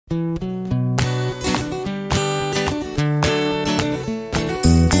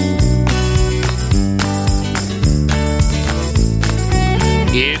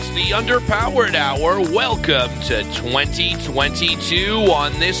Underpowered Hour. Welcome to 2022.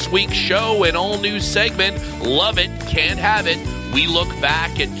 On this week's show, an all-new segment, Love It, Can't Have It. We look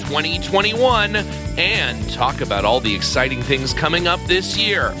back at 2021 and talk about all the exciting things coming up this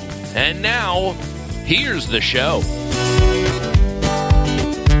year. And now, here's the show.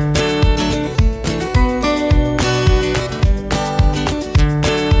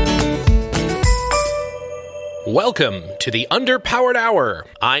 Welcome to the Underpowered Hour.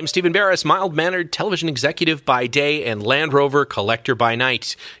 I'm Stephen Barris, mild-mannered television executive by day and Land Rover collector by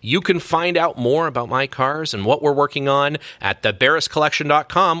night. You can find out more about my cars and what we're working on at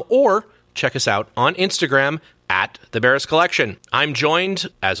thebarriscollection.com or check us out on Instagram at The Barris Collection. I'm joined,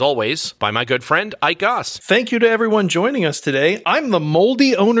 as always, by my good friend, Ike Goss. Thank you to everyone joining us today. I'm the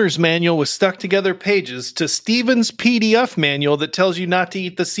moldy owner's manual with stuck-together pages to Steven's PDF manual that tells you not to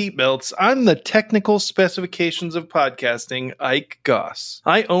eat the seatbelts. I'm the technical specifications of podcasting, Ike Goss.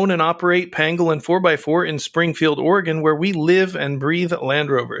 I own and operate Pangolin 4x4 in Springfield, Oregon, where we live and breathe Land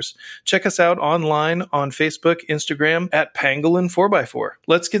Rovers. Check us out online on Facebook, Instagram, at Pangolin 4x4.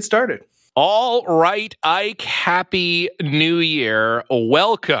 Let's get started. All right, Ike, happy New Year.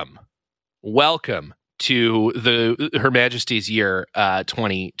 Welcome to Her Majesty's year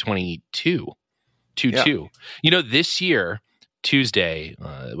 2022. Yeah. You know, this year, Tuesday,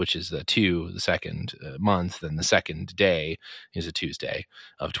 which is the second month, and the second day is a Tuesday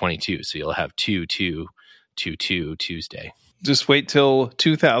of 22. So you'll have 2/2/22 Tuesday. Just wait till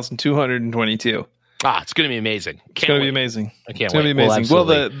 2222. It's going to be amazing. It's going to be amazing. I can't wait. It's going to be amazing. Well,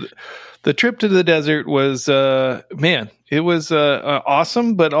 the trip to the desert was, it was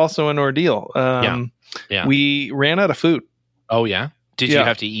awesome, but also an ordeal. Yeah. We ran out of food. Oh, yeah? Did you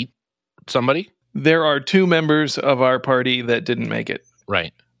have to eat somebody? There are two members of our party that didn't make it.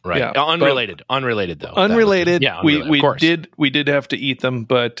 Right. Yeah, unrelated though. Unrelated. Unrelated. We did have to eat them,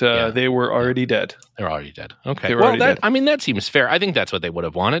 but they were already dead. They're already dead. Okay. They were already dead. I mean, that seems fair. I think that's what they would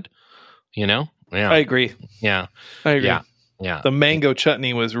have wanted, you know? Yeah. I agree. Yeah. I agree. Yeah. The mango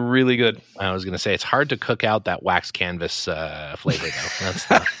chutney was really good. I was going to say, it's hard to cook out that wax canvas flavor, though. That's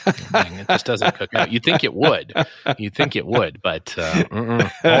the thing. It just doesn't cook out. You'd think it would, but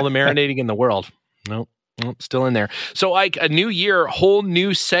all the marinating in the world. Nope, still in there. So, like, a new year, whole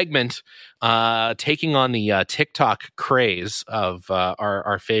new segment, taking on the TikTok craze of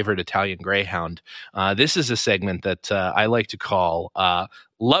our favorite Italian Greyhound. This is a segment that I like to call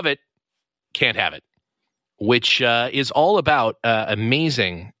Love It, Can't Have It, which is all about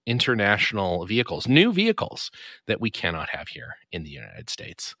amazing international vehicles, new vehicles that we cannot have here in the United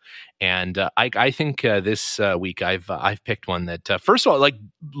States. And I think this week I've picked one that, first of all, like,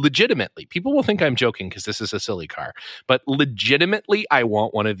 legitimately, people will think I'm joking because this is a silly car, but legitimately, I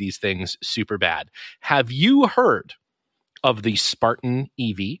want one of these things super bad. Have you heard of the Spartan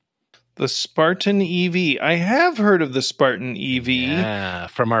EV? The Spartan EV. I have heard of the Spartan EV. Yeah,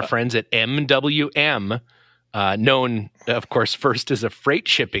 from our friends at MWM. Known, of course, first as a freight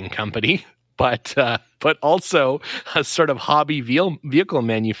shipping company, but also a sort of hobby vehicle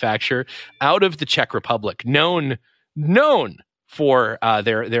manufacturer out of the Czech Republic, known for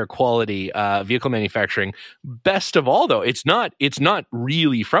their quality vehicle manufacturing. Best of all, though, it's not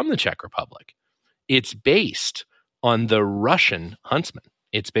really from the Czech Republic. It's based on the Russian Huntsman.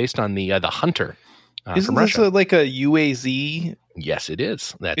 It's based on the Hunter. Isn't this like a UAZ? Yes, it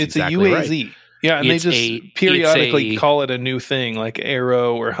is. That's it's exactly a UAZ. Right. Yeah, and they just periodically call it a new thing, like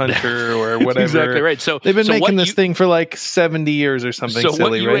Arrow or Hunter or whatever. Exactly right. So they've been making this thing for like 70 years or something. So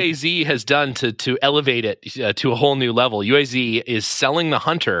silly, what right? UAZ has done to elevate it to a whole new level, UAZ is selling the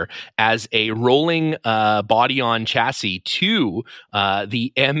Hunter as a rolling body-on chassis to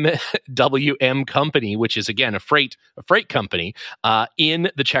the MWM company, which is again a freight company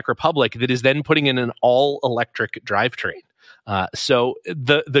in the Czech Republic that is then putting in an all-electric drivetrain. So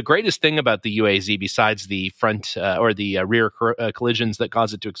the greatest thing about the UAZ, besides the front or the rear collisions that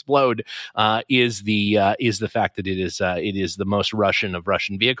cause it to explode, is the fact that it is the most Russian of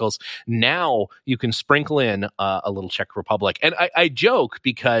Russian vehicles. Now you can sprinkle in a little Czech Republic, and I joke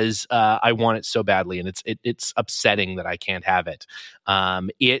because I want it so badly, and it's upsetting that I can't have it.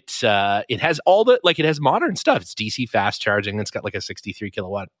 It has all the, like, it has modern stuff. It's DC fast charging. It's got like a 63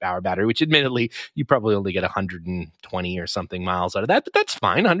 kilowatt hour battery, which admittedly you probably only get 120 or something miles out of that, but that's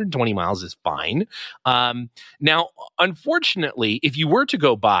fine. 120 miles is fine. Now, unfortunately, if you were to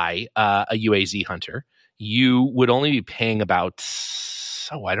go buy a UAZ Hunter, you would only be paying about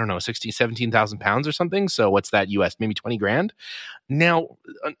so I don't know, 17,000 pounds or something. So what's that US? Maybe 20 grand. Now,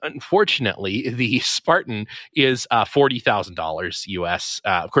 unfortunately, the Spartan is $40,000 US.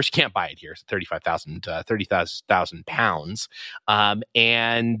 Of course, you can't buy it here. It's 30,000 pounds. Yeah,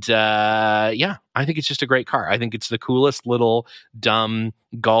 I think it's just a great car. I think it's the coolest little dumb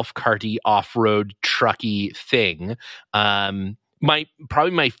golf carty off-road trucky thing.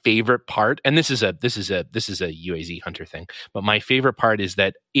 Probably my favorite part, and this is a UAZ Hunter thing, but my favorite part is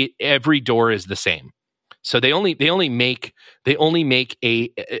that every door is the same. So they only make a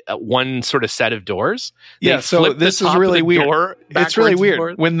one sort of set of doors. Yeah, so this is really weird. It's really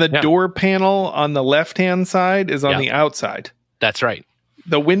weird when the door panel on the left-hand side is on the outside. That's right.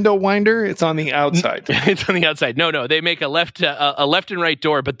 The window winder, it's on the outside. It's on the outside. No, they make a left and right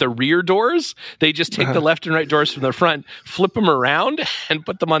door, but the rear doors, they just take the left and right doors from the front, flip them around, and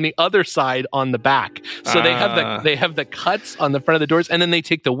put them on the other side on the back. So they have the cuts on the front of the doors, and then they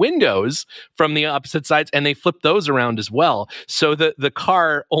take the windows from the opposite sides and they flip those around as well. So the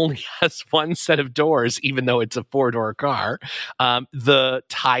car only has one set of doors, even though it's a 4-door car. The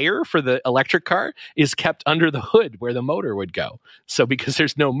tire for the electric car is kept under the hood where the motor would go. So because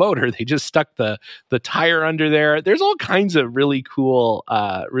there's no motor, they just stuck the tire under there. There's all kinds of really cool,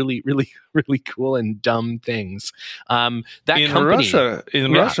 really cool and dumb things. Russia,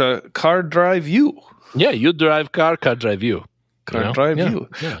 car drive you. Yeah, you drive car drive you. Drive you.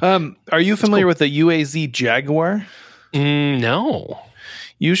 Yeah. Are you familiar with the UAZ Jaguar? No.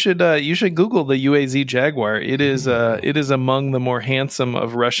 You should Google the UAZ Jaguar. It is among the more handsome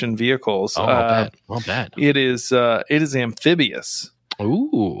of Russian vehicles. I'll bet. It is amphibious.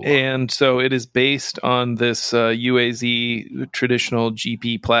 Ooh. And so it is based on this UAZ traditional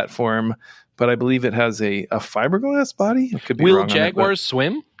GP platform, but I believe it has a fiberglass body. I could be wrong Will Jaguars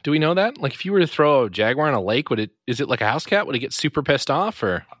swim? Do we know that? Like, if you were to throw a Jaguar in a lake, is it like a house cat? Would it get super pissed off?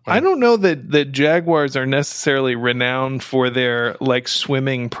 Or I don't know that Jaguars are necessarily renowned for their like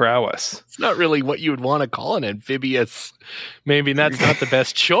swimming prowess. It's not really what you would want to call an amphibious. Maybe that's not the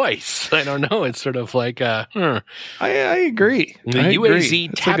best choice. I don't know. It's sort of like I agree. The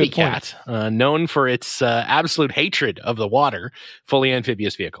UAZ Tabby Cat, known for its absolute hatred of the water, fully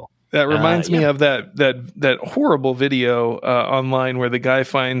amphibious vehicle. That reminds me of that horrible video online where the guy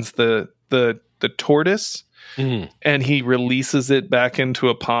finds the tortoise and he releases it back into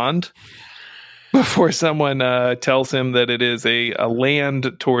a pond before someone tells him that it is a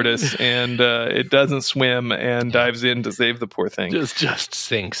land tortoise and it doesn't swim and dives in to save the poor thing. Just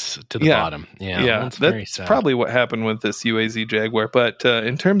sinks to the bottom. Yeah, that's probably what happened with this UAZ Jaguar. But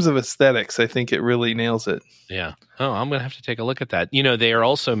in terms of aesthetics, I think it really nails it. Yeah. Oh, I'm going to have to take a look at that. You know, they are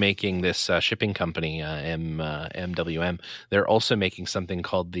also making this shipping company, MWM. They're also making something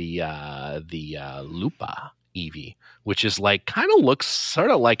called the Lupa EV, which is like kind of looks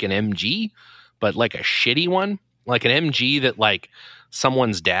sort of like an MG, but like a shitty one, like an MG that like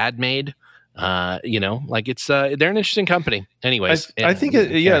someone's dad made. Like it's they're an interesting company. Anyways, I think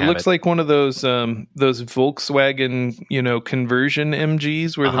it looks like one of those Volkswagen conversion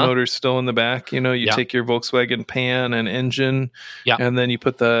MGs where the motor's still in the back. You take your Volkswagen Pan and engine, and then you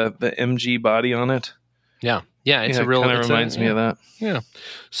put the MG body on it. Yeah, it's a real. Kind of reminds me of that. Yeah.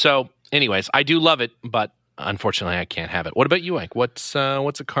 So, anyways, I do love it, but unfortunately, I can't have it. What about you, Ike? What's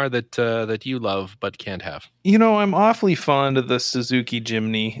a car that you love but can't have? I'm awfully fond of the Suzuki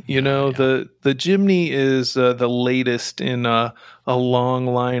Jimny. The Jimny is the latest in a long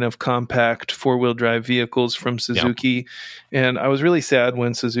line of compact 4-wheel drive vehicles from Suzuki. And I was really sad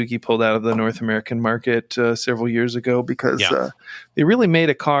when Suzuki pulled out of the North American market several years ago because they really made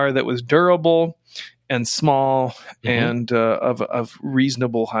a car that was durable and small and of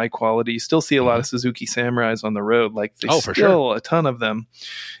reasonable high quality. Still see a lot of Suzuki Samurais on the road. Like a ton of them.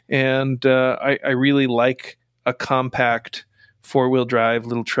 And I really like a compact 4-wheel drive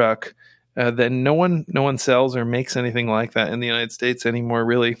little truck that no one sells or makes anything like that in the United States anymore,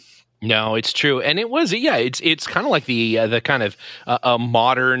 really. No, it's true, and it was it's kind of like the kind of a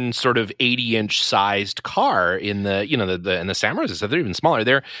modern sort of 80-inch sized car in the and the Samurais and stuff. They're even smaller.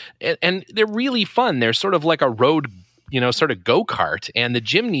 They're really fun. They're sort of like a road sort of go-kart, and the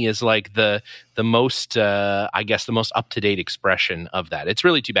Jimny is like the most I guess the most up-to-date expression of that. It's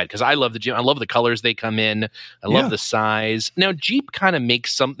really too bad because I love the Jimny. I love the colors they come in. I love the size. Now Jeep kind of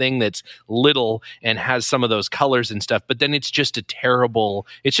makes something that's little and has some of those colors and stuff, but then it's just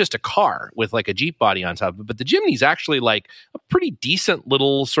a car with like a Jeep body on top of it. But the Jimny's actually like a pretty decent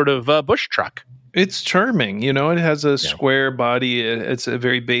little sort of bush truck. It's charming. You know, it has a square body. It's a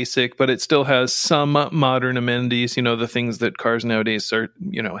very basic, but it still has some modern amenities. You know, the things that cars nowadays are,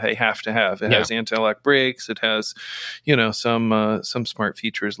 you know, they have to have. It has anti-lock brakes. It has, you know, some smart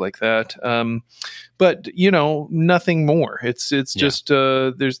features like that. But you know, nothing more. It's just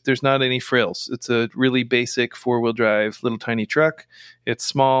there's not any frills. It's a really basic 4-wheel drive little tiny truck. It's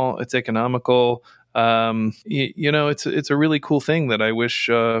small. It's economical. You know, it's a really cool thing that I wish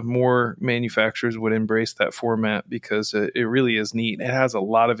more manufacturers would embrace that format, because it really is neat. It has a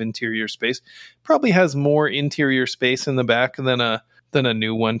lot of interior space. Probably has more interior space in the back than a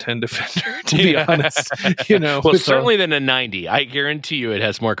new 110 Defender, to be honest. You know, well, certainly than a 90. I guarantee you, it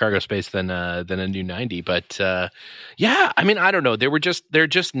has more cargo space than a new 90. But yeah, I mean, I don't know. They're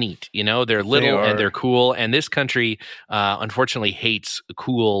just neat. You know, they're little and they're cool. And this country, unfortunately, hates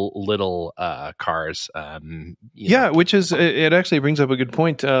cool little cars. Which is, it actually brings up a good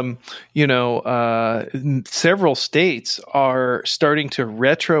point. You know, several states are starting to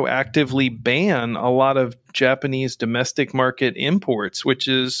retroactively ban a lot of Japanese domestic market imports, which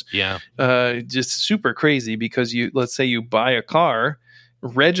is just super crazy, because let's say you buy a car,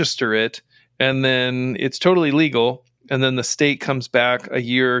 register it, and then it's totally legal, and then the state comes back a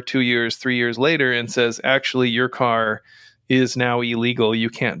year, 2 years, 3 years later and says, actually, your car is now illegal, you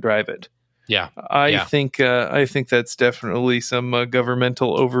can't drive it. I think that's definitely some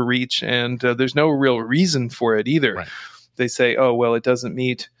governmental overreach, and there's no real reason for it either. Right. They say, oh, well, it doesn't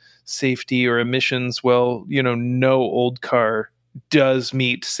meet safety or emissions. Well, you know, no old car does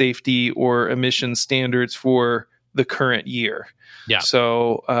meet safety or emission standards for the current year.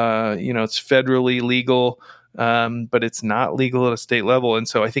 So, you know, it's federally legal, but it's not legal at a state level. And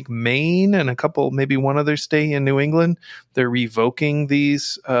so I think Maine and maybe one other state in New England, they're revoking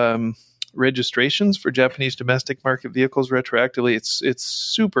these registrations for Japanese domestic market vehicles retroactively. It's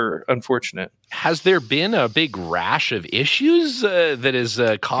super unfortunate. Has there been a big rash of issues that has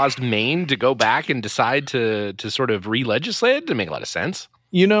caused Maine to go back and decide to sort of re-legislate? It didn't make a lot of sense.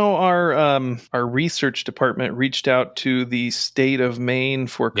 You know, our research department reached out to the state of Maine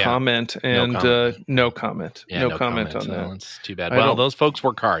for comment, and no comment. Yeah, no comment on that. It's too bad. Well, those folks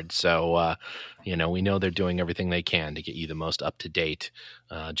work hard, so you know, we know they're doing everything they can to get you the most up-to-date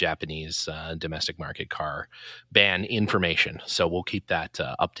Japanese domestic market car ban information. So we'll keep that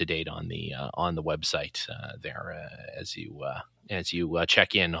up to date on the website there as you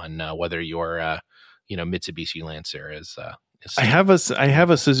check in on whether your Mitsubishi Lancer is. I have a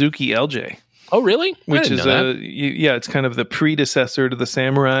Suzuki LJ. Oh, really? Which is it's kind of the predecessor to the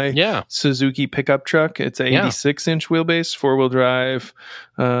Samurai Suzuki pickup truck. It's a 86-inch wheelbase, 4-wheel drive.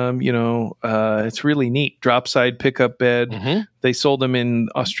 It's really neat. Drop side pickup bed. Mm-hmm. They sold them in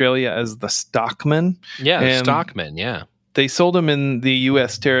Australia as the Stockman. Stockman. Yeah. They sold them in the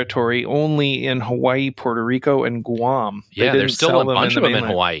U.S. territory only in Hawaii, Puerto Rico, and Guam. Yeah, there's still a bunch of them in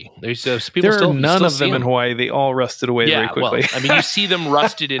Hawaii. There's people there are none of them in Hawaii. They all rusted away very quickly. Well, I mean, you see them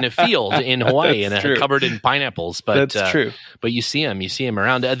rusted in a field in Hawaii and covered in pineapples. But that's true. But you see them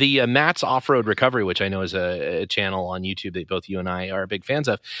around. The Matt's Off-Road Recovery, which I know is a channel on YouTube that both you and I are big fans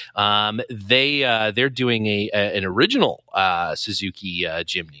of. They're doing an original Suzuki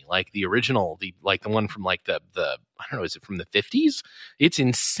Jimny, like the original, the one from like the I don't know, is it from the 50s? It's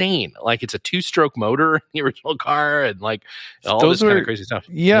insane. Like, it's a 2-stroke motor, the original car, and like all this kind of crazy stuff.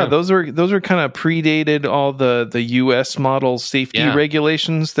 Yeah, those are kind of predated all the US model safety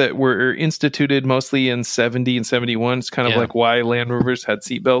regulations that were instituted mostly in 70 and 71. It's kind of like why Land Rovers had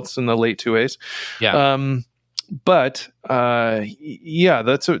seatbelts in the late 2As. But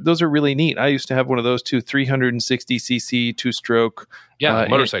those are really neat. I used to have one of those too, 360cc 2-stroke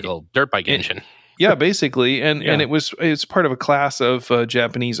motorcycle dirt bike engine. Yeah, basically, and it's part of a class of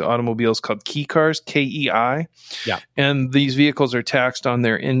Japanese automobiles called kei cars, KEI. Yeah, and these vehicles are taxed on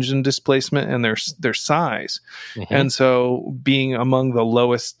their engine displacement and their size, and so being among the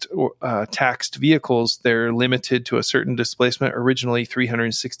lowest taxed vehicles, they're limited to a certain displacement. Originally,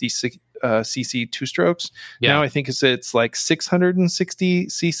 360 cc 2-strokes. Now I think it's like 660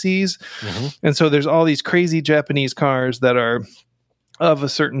 cc's, and so there's all these crazy Japanese cars that are of a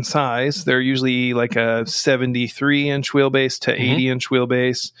certain size. They're usually like a 73-inch wheelbase to 80-inch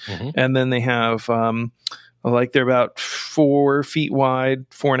wheelbase. And then they have Like they're about 4 feet wide,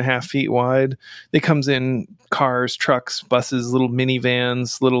 4.5 feet wide. They comes in cars, trucks, buses, little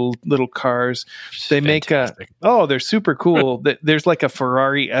minivans, little cars. They Fantastic. they're super cool. There's like a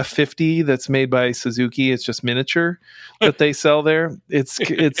Ferrari F50 that's made by Suzuki. It's just miniature that they sell there.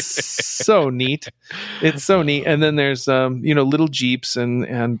 It's so neat. It's so neat. And then there's little Jeeps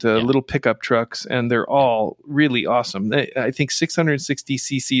and little pickup trucks, and they're all really awesome. I think 660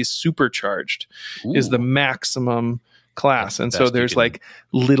 cc supercharged is the maximum class. And so there's like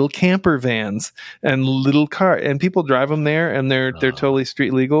little camper vans and little car, and people drive them there, and they're totally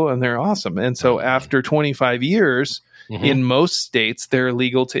street legal, and they're awesome. And so after 25 years, in most states, they're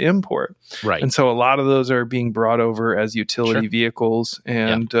legal to import. Right. And so a lot of those are being brought over as utility vehicles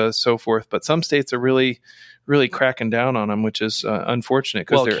and so forth. But some states are really cracking down on them, which is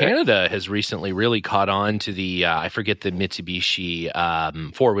unfortunate. Well, Canada has recently really caught on to the, I forget the Mitsubishi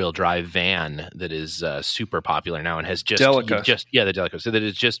 4-wheel drive van that is super popular now and has just, Delica. The Delica. So that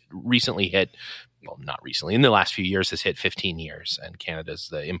has just recently hit, well, not recently, in the last few years has hit 15 years, and Canada's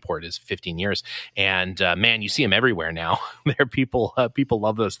the import is 15 years. And man, you see them everywhere now. People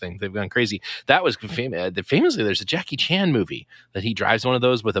love those things. They've gone crazy. That was famously, there's a Jackie Chan movie that he drives one of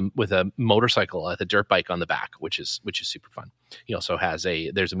those with a motorcycle, a dirt bike on the back, which is super fun. He also has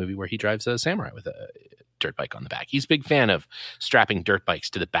there's a movie where he drives a samurai with a dirt bike on the back. He's a big fan of strapping dirt bikes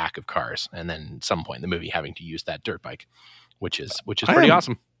to the back of cars, and then at some point in the movie having to use that dirt bike, which is pretty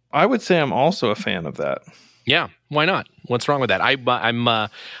awesome. I would say I'm also a fan of that. Yeah, why not? What's wrong with that?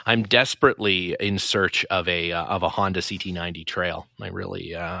 I'm desperately in search of a Honda CT90 Trail. I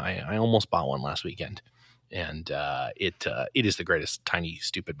really I almost bought one last weekend, and it is the greatest tiny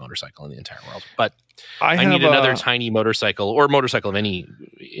stupid motorcycle in the entire world. But I need another tiny motorcycle or motorcycle of any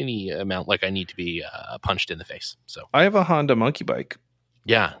amount. Like I need to be punched in the face. So I have a Honda monkey bike.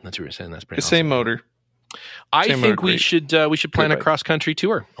 Yeah, that's what you're saying. That's pretty the awesome. same motor. I think we should plan a cross country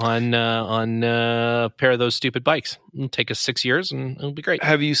tour on a pair of those stupid bikes. It'll take us 6 years, and it'll be great.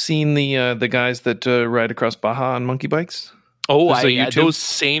 Have you seen the guys that ride across Baja on monkey bikes? Oh, those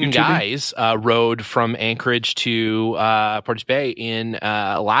same guys rode from Anchorage to Portage Bay in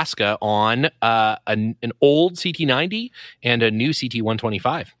Alaska on an old CT90 and a new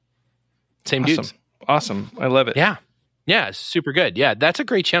CT125. Same dudes. Awesome. I love it. Yeah. Yeah, it's super good. Yeah, that's a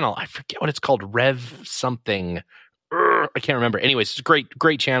great channel. I forget what it's called. Rev something. I can't remember. Anyways, it's a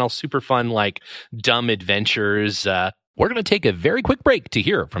great channel. Super fun, like dumb adventures. We're going to take a very quick break to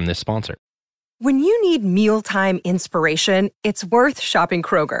hear from this sponsor. When you need mealtime inspiration, it's worth shopping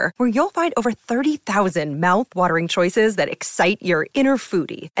Kroger, where you'll find over 30,000 mouth-watering choices that excite your inner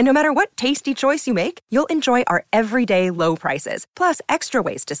foodie. And no matter what tasty choice you make, you'll enjoy our everyday low prices, plus extra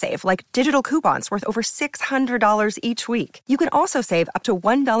ways to save, like digital coupons worth over $600 each week. You can also save up to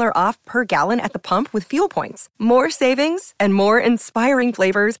 $1 off per gallon at the pump with fuel points. More savings and more inspiring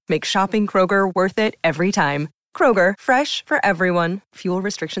flavors make shopping Kroger worth it every time. Kroger, fresh for everyone. Fuel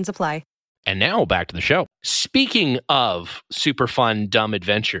restrictions apply. And now back to the show. Speaking of super fun, dumb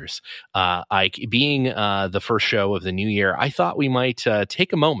adventures, Ike, being the first show of the new year, I thought we might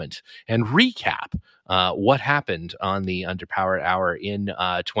take a moment and recap what happened on the Underpowered Hour in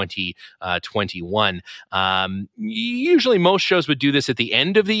 2021. Usually most shows would do this at the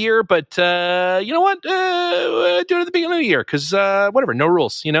end of the year, but you know what? Do it at the beginning of the year because whatever, no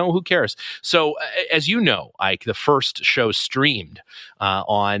rules, who cares? So as you know, Ike, the first show streamed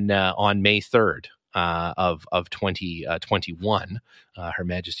on May 3rd. Of 2021, Her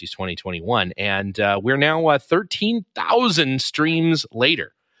Majesty's 2021, and we're now 13,000 streams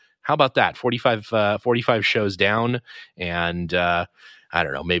later. How about that? 45 shows down, and I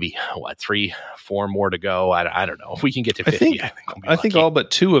don't know, maybe 3-4 more to go. I don't know. If we can get to 50, I think all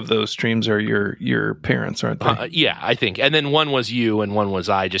but 2 of those streams are your parents, aren't they? Yeah, I think. And then one was you, and one was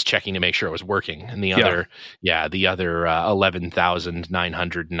I, just checking to make sure it was working. And the other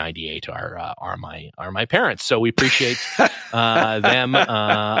 11,998 are my parents. So we appreciate them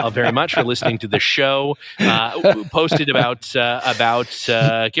very much for listening to the show. Posted about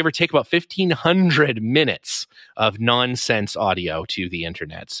give or take about 1,500 minutes of nonsense audio to the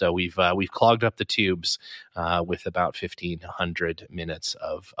internet. So we've clogged up the tubes with about 1,500 minutes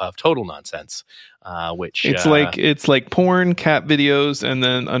of total nonsense, which it's like porn, cat videos, and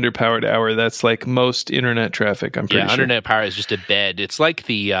then Underpowered Hour. That's like most internet traffic. I'm pretty sure. Internet power is just a bed. It's like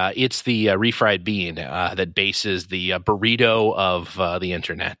the refried bean that bases the burrito of the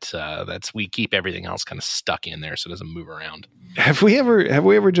internet. We keep everything else kind of stuck in there so it doesn't move around. Have we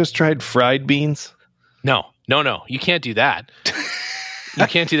ever just tried fried beans? No, you can't do that. You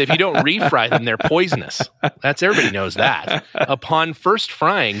can't do that. If you don't refry them, they're poisonous. Everybody knows that. Upon first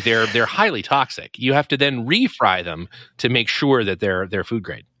frying, they're highly toxic. You have to then refry them to make sure that they're food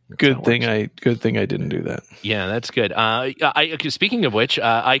grade. Good thing I didn't do that. Yeah, that's good. Speaking of which,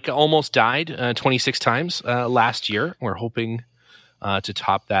 Ike almost died 26 times last year. We're hoping to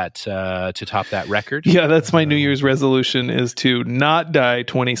top that record. Yeah, that's my New Year's resolution, is to not die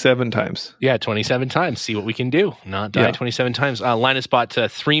 27 times. Yeah, 27 times. See what we can do. Not die 27 times. Linus bought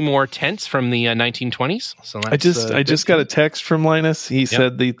 3 more tents from the 1920s. So that's, I just got a text from Linus. He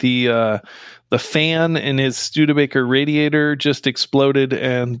said that the fan in his Studebaker radiator just exploded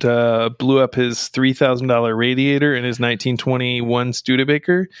and blew up his $3,000 radiator in his 1921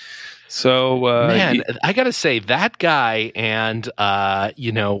 Studebaker. So, man, I got to say that guy and,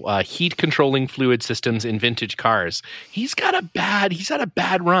 heat controlling fluid systems in vintage cars, he's had a bad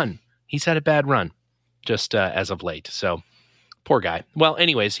run. He's had a bad run just as of late. So poor guy. Well,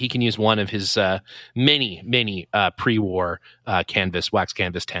 anyways, he can use one of his many pre-war wax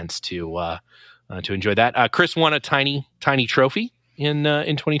canvas tents to enjoy that. Chris won a tiny trophy in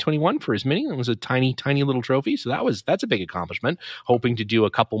 2021 for his Mini. It was a tiny little trophy, so that's a big accomplishment. Hoping to do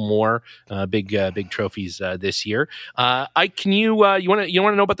a couple more big trophies this year. Ike, can you want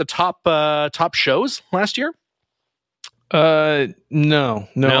to know about the top shows last year? No.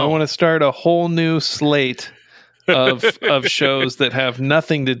 I want to start a whole new slate of shows that have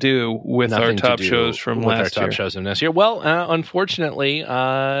nothing to do with our top shows from last year. Shows from this year. Well, unfortunately,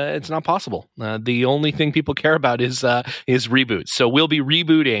 it's not possible. The only thing people care about is reboots. So we'll be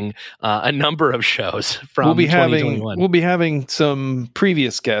rebooting a number of shows from 2021. We'll be having some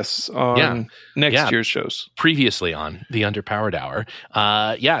previous guests on next year's shows. Previously on the Underpowered Hour.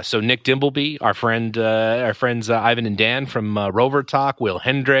 So Nick Dimbleby, our friends Ivan and Dan from Rover Talk, Will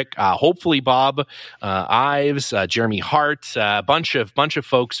Hendrick, hopefully Bob Ives, Jeremy Hart, a bunch of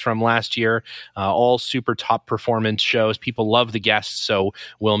folks from last year, all super top performance shows. People love the guests, so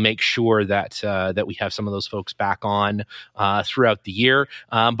we'll make sure that we have some of those folks back on throughout the year.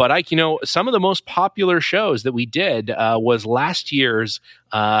 But Ike, some of the most popular shows that we did was last year's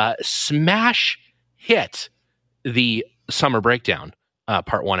smash hit, the Summer Breakdown,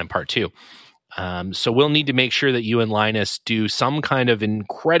 Part 1 and Part 2. So we'll need to make sure that you and Linus do some kind of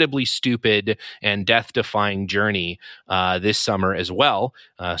incredibly stupid and death-defying journey this summer as well,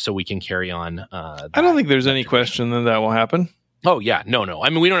 so we can carry on. I don't think there's any question that will happen. Oh yeah, no. I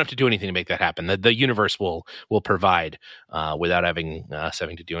mean, we don't have to do anything to make that happen. The universe will provide without having us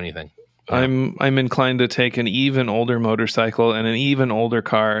having to do anything. Yeah. I'm inclined to take an even older motorcycle and an even older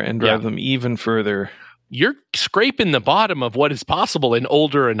car and drive them even further. You're scraping the bottom of what is possible in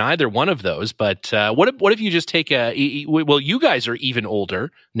older in either one of those. But what if you just take you guys are even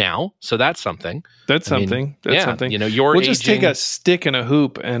older now, so that's something. That's something. We'll just take a stick and a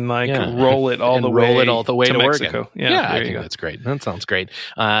hoop and roll it all the way to Mexico. Oregon. Yeah, I think that's great. That sounds great.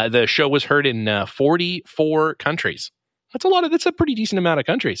 The show was heard in 44 countries. That's a pretty decent amount of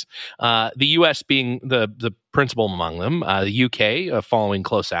countries. The U.S. being the principal among them, the U.K. Following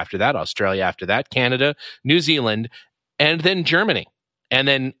close after that, Australia after that, Canada, New Zealand, and then Germany. And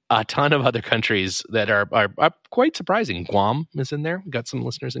then a ton of other countries that are quite surprising. Guam is in there. We got some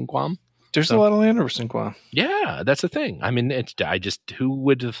listeners in Guam. There's a lot of Landers in Guam. Yeah, that's the thing. I mean, who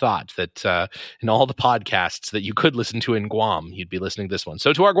would have thought that in all the podcasts that you could listen to in Guam, you'd be listening to this one.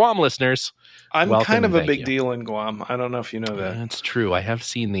 So to our Guam listeners, I'm kind of a big deal in Guam. I don't know if you know that. That's true. I have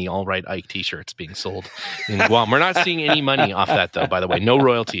seen the All Right Ike t-shirts being sold in Guam. We're not seeing any money off that, though, by the way. No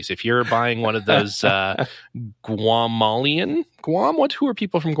royalties. If you're buying one of those Guam, who are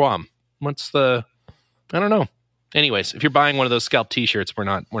people from Guam? I don't know. Anyways, if you're buying one of those scalp t-shirts, we're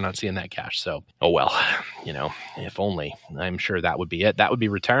not seeing that cash. So, oh well, if only. I'm sure that would be it. That would be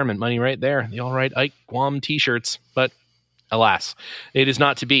retirement money right there. The All Right Ike Guam t-shirts. But alas, it is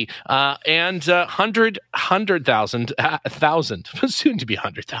not to be. And 100,000, soon to be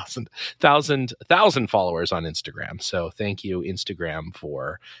 100,000 followers on Instagram. So thank you, Instagram,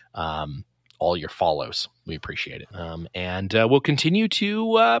 for all your follows. We appreciate it. And we'll continue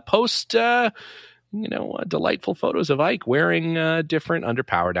to post delightful photos of Ike wearing different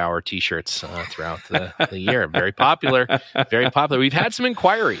Underpowered Hour t-shirts throughout the year. Very popular. We've had some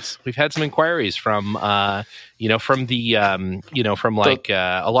inquiries. From a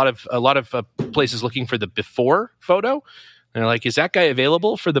lot of places looking for the before photo. They're like, is that guy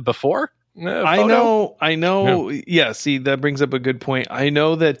available for the before? photo? I know. Yeah. See, that brings up a good point. I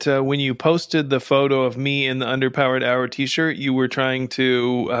know that when you posted the photo of me in the Underpowered Hour t-shirt, you were trying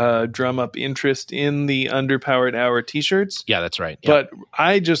to drum up interest in the Underpowered Hour t-shirts. Yeah, that's right. Yeah. But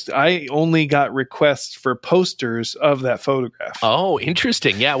I only got requests for posters of that photograph. Oh,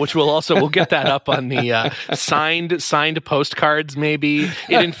 interesting. Yeah, which we'll get that up on the signed postcards. Maybe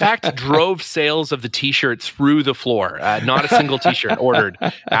it in fact drove sales of the t-shirt through the floor. Not a single t-shirt ordered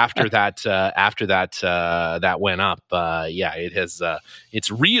after that went up. It has.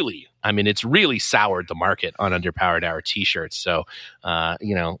 It's really soured the market on Underpowered Hour t-shirts. So,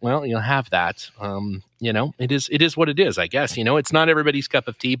 you'll have that. It is what it is, I guess. It's not everybody's cup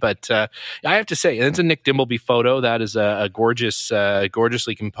of tea, but I have to say, it's a Nick Dimbleby photo. That is a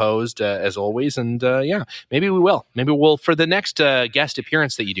gorgeously composed, as always. And maybe we will. Maybe we'll, for the next guest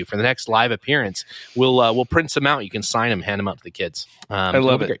appearance that you do, for the next live appearance, we'll print some out. You can sign them, hand them out to the kids. I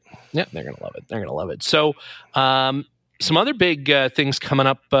love it. Great. Yeah, they're going to love it. So, some other big things coming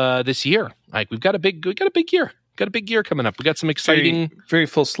up this year. Like we've got a big year. Got a big year coming up. We got some exciting, very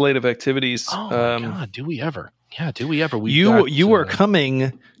full slate of activities. Oh my God, do we ever? Yeah, do we ever? You are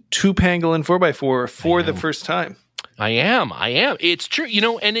coming to Pangolin 4x4 for the first time. I am. It's true,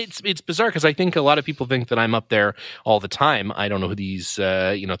 and it's bizarre because I think a lot of people think that I'm up there all the time. I don't know who these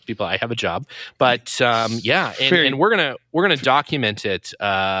people. I have a job, but and we're gonna document it.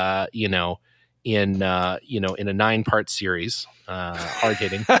 In a 9-part series, hard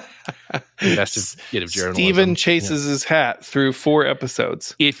hitting, investigative journalism. Steven chases his hat through 4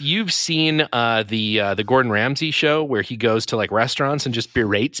 episodes. If you've seen the Gordon Ramsay show where he goes to like restaurants and just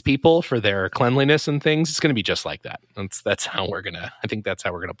berates people for their cleanliness and things, it's going to be just like that. That's how we're gonna. I think that's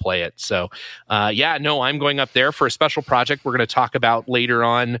how we're gonna play it. So, I'm going up there for a special project we're going to talk about later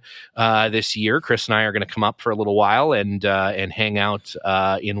on this year. Chris and I are going to come up for a little while and hang out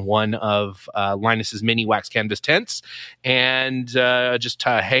in one of Linus's mini wax canvas tents and just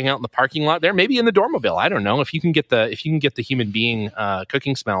hang out in the parking lot there, maybe in the Dormobile. I don't know if you can get the human being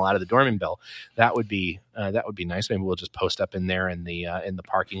cooking smell out of the Dormobile. That would be nice. Maybe we'll just post up in there in the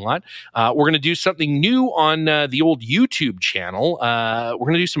parking lot. We're going to do something new on the old YouTube channel. We're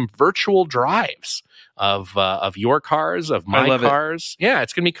going to do some virtual drives of your cars, of my cars. Yeah,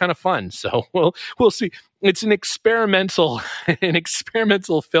 it's going to be kind of fun. So we'll see. It's an experimental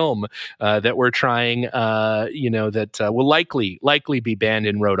film that we're trying. That will likely be banned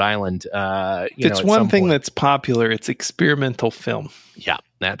in Rhode Island. It's one thing that's popular. It's experimental film. Yeah,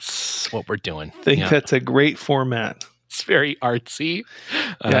 that's what we're doing. I think that's a great format. It's very artsy.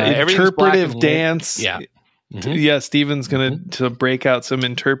 Interpretive dance. Yeah. Mm-hmm. Yeah, Steven's going to break out some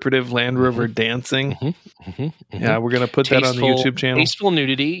interpretive Land Rover dancing. Yeah, we're going to put that on the YouTube channel. Tasteful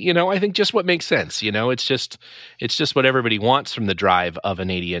nudity, I think just what makes sense. It's just what everybody wants from the drive of an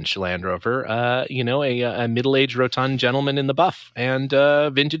 80-inch Land Rover. A middle-aged rotund gentleman in the buff and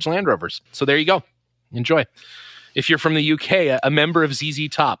vintage Land Rovers. So there you go. Enjoy. If you're from the UK, a member of ZZ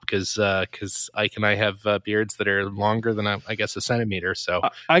Top, because Ike and I have beards that are longer than I guess a centimeter. So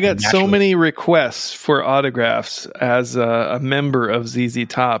I got so many requests for autographs as a member of ZZ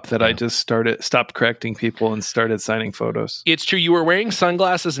Top that I just stopped correcting people and started signing photos. It's true. You were wearing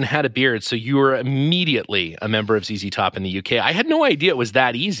sunglasses and had a beard, so you were immediately a member of ZZ Top in the UK. I had no idea it was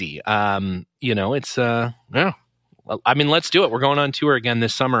that easy. Let's do it. We're going on tour again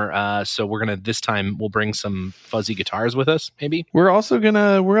this summer, so we'll bring some fuzzy guitars with us. Maybe we're also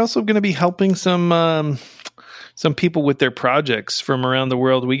gonna be helping some people with their projects from around the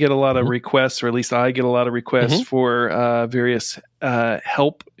world. We get a lot of requests, or at least I get a lot of requests for various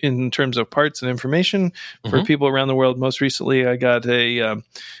help in terms of parts and information for people around the world. Most recently, I got a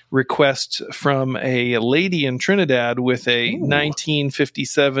request from a lady in Trinidad with a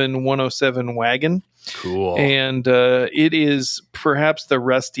 1957 107 wagon. Cool. And it is perhaps the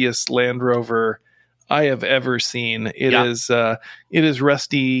rustiest Land Rover I have ever seen. It is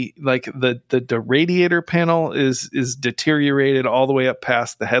rusty. Like the radiator panel is deteriorated all the way up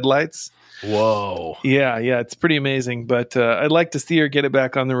past the headlights. Whoa. Yeah, it's pretty amazing. But I'd like to see her get it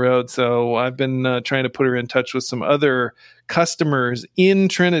back on the road. So I've been trying to put her in touch with some other customers in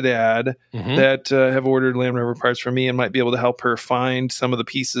Trinidad that have ordered Land Rover parts from me and might be able to help her find some of the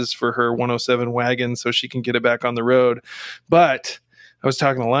pieces for her 107 wagon so she can get it back on the road. But I was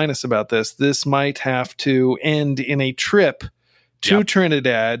talking to Linus about this. This might have to end in a trip to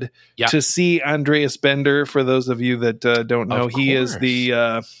Trinidad to see Andreas Bender. For those of you that don't know, he is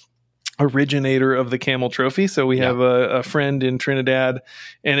the originator of the Camel Trophy. So we have a friend in Trinidad,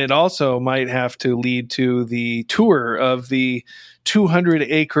 and it also might have to lead to the tour of the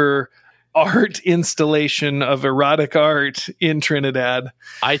 200-acre art installation of erotic art in Trinidad.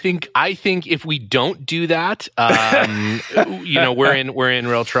 I think if we don't do that, we're in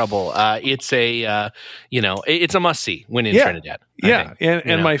real trouble. It's a it's a must see when in Trinidad. Yeah,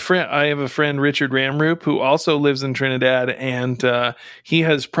 and my friend, I have a friend, Richard Ramroop, who also lives in Trinidad, and he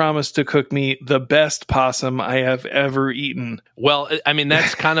has promised to cook me the best possum I have ever eaten. Well, I mean,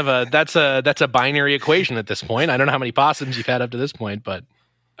 that's kind of that's a binary equation at this point. I don't know how many possums you've had up to this point, but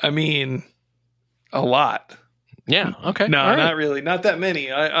I mean, a lot. Yeah. Okay. No, not really. Not that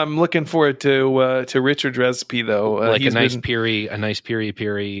many. I'm looking forward to Richard's recipe, though. Like a nice piri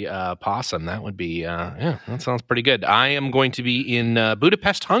possum. That would be, that sounds pretty good. I am going to be in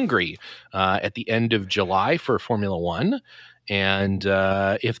Budapest, Hungary at the end of July for Formula One. And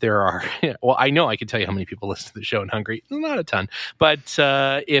if there are, well, I know I can tell you how many people listen to the show in Hungary. Not a ton, but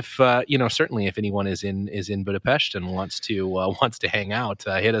if certainly if anyone is in Budapest and wants to hang out,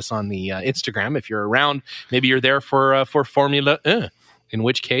 hit us on the Instagram if you're around. Maybe you're there for Formula 1. In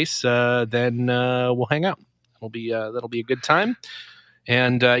which case, then we'll hang out. That'll be a good time.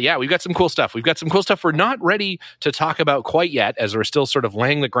 And we've got some cool stuff. We're not ready to talk about quite yet, as we're still sort of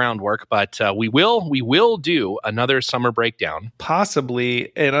laying the groundwork. But we will do another summer breakdown,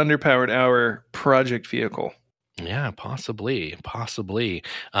 possibly an underpowered hour project vehicle. Yeah, possibly.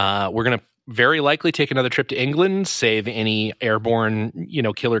 We're gonna very likely take another trip to England, save any airborne,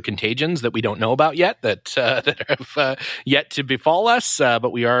 killer contagions that we don't know about yet that have yet to befall us.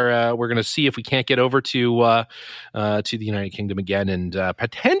 But we're going to see if we can't get over to the United Kingdom again and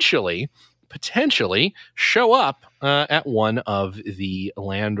potentially show up at one of the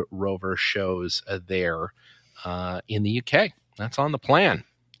Land Rover shows there in the UK. That's on the plan,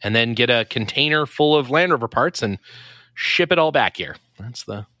 and then get a container full of Land Rover parts and ship it all back here. That's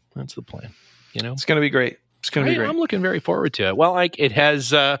the plan. It's going to be great. I'm looking very forward to it. Well,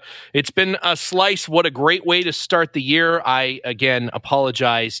 it's been a slice. What a great way to start the year. I, again,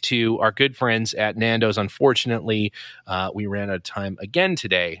 apologize to our good friends at Nando's. Unfortunately, we ran out of time again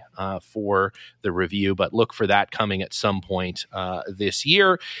today for the review, but look for that coming at some point this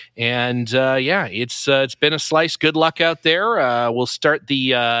year. And it's been a slice. Good luck out there. We'll start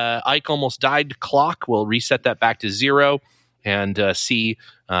the Ike Almost Died clock. We'll reset that back to 0 and see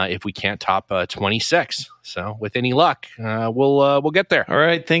if we can't top 26. So with any luck, we'll get there. All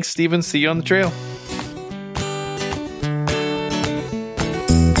right. Thanks, Steven. See you on the trail.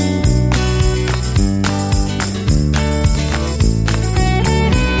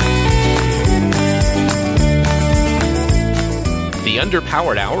 The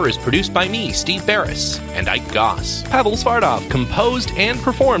Underpowered Hour is produced by me, Steve Barris, and Ike Goss. Pavel Svardov composed and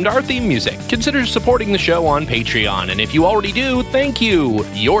performed our theme music. Consider supporting the show on Patreon, and if you already do, thank you.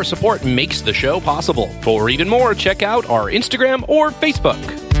 Your support makes the show possible. For even more, check out our Instagram or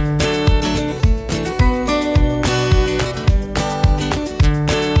Facebook.